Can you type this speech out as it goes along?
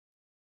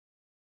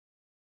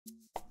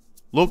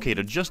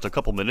Located just a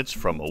couple minutes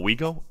from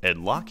Owego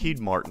and Lockheed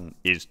Martin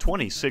is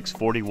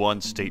 2641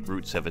 State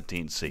Route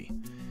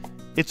 17C.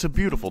 It's a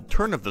beautiful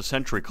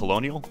turn-of-the-century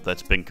colonial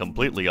that's been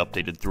completely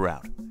updated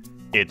throughout.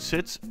 It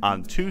sits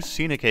on 2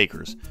 scenic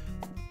acres.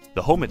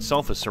 The home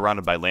itself is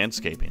surrounded by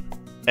landscaping,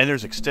 and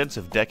there's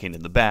extensive decking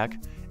in the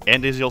back,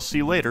 and as you'll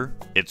see later,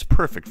 it's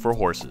perfect for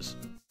horses.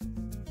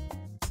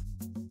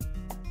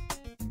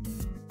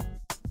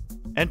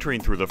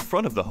 Entering through the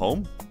front of the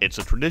home, it's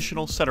a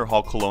traditional center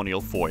hall colonial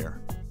foyer.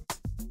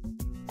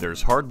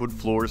 There's hardwood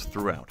floors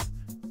throughout.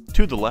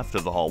 To the left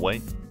of the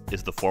hallway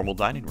is the formal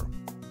dining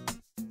room.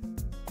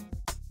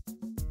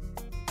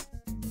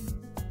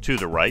 To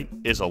the right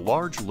is a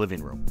large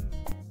living room.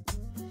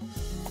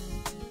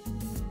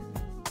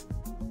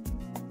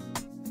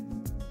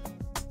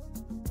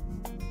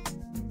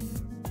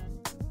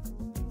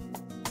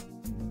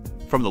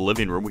 From the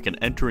living room, we can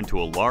enter into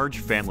a large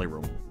family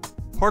room.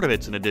 Part of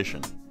it's an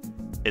addition.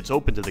 It's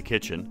open to the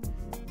kitchen.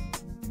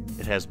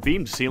 It has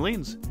beamed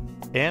ceilings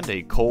and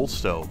a coal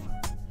stove.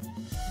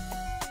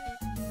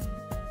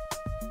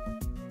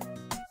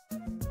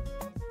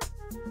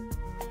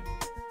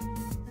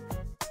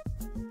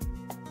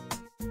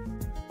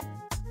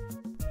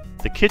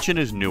 The kitchen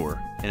is newer,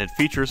 and it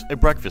features a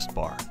breakfast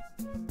bar,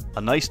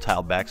 a nice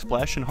tile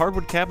backsplash, and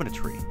hardwood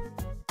cabinetry.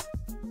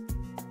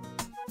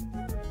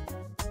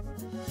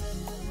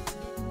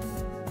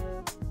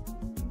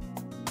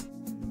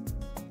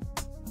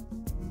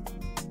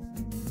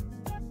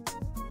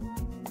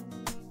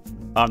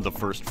 On the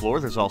first floor,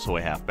 there's also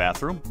a half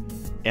bathroom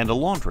and a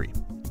laundry.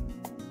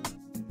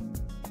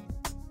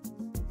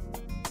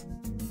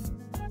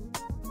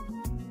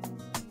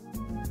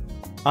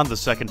 On the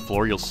second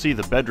floor, you'll see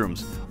the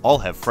bedrooms all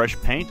have fresh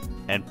paint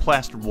and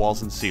plastered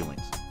walls and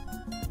ceilings.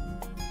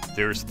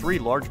 There's 3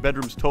 large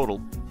bedrooms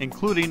total,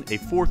 including a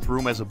 4th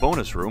room as a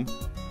bonus room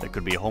that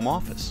could be a home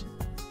office.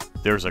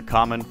 There's a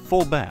common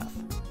full bath.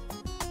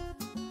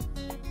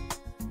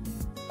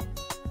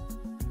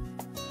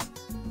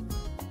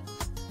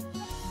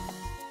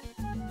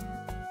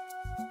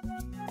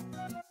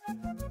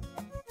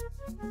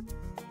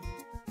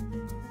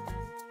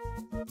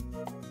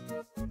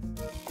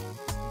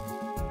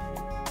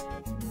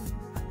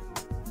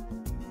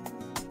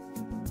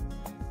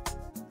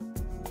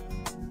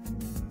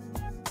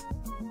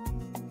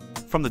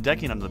 From the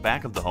decking on the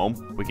back of the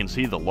home, we can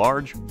see the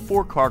large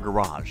 4-car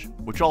garage,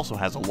 which also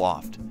has a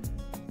loft.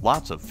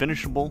 Lots of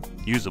finishable,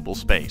 usable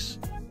space,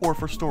 or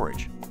for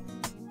storage.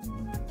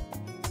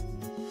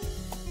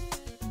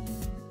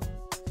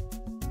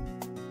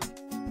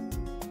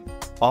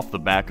 Off the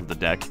back of the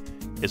deck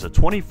is a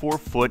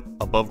 24-foot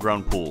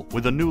above-ground pool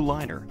with a new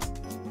liner.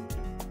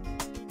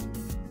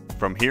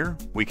 From here,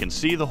 we can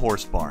see the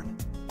horse barn.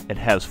 It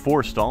has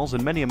 4 stalls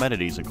and many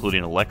amenities,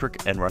 including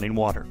electric and running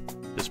water.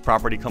 This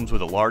property comes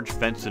with a large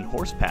fenced-in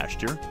horse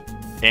pasture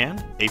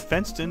and a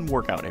fenced-in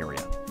workout area.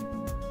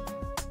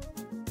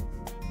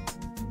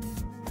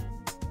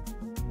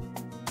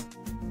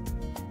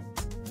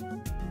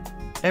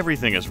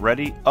 Everything is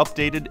ready,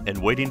 updated, and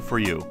waiting for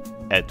you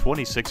at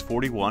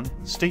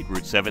 2641 State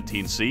Route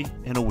 17C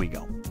in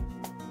Owego.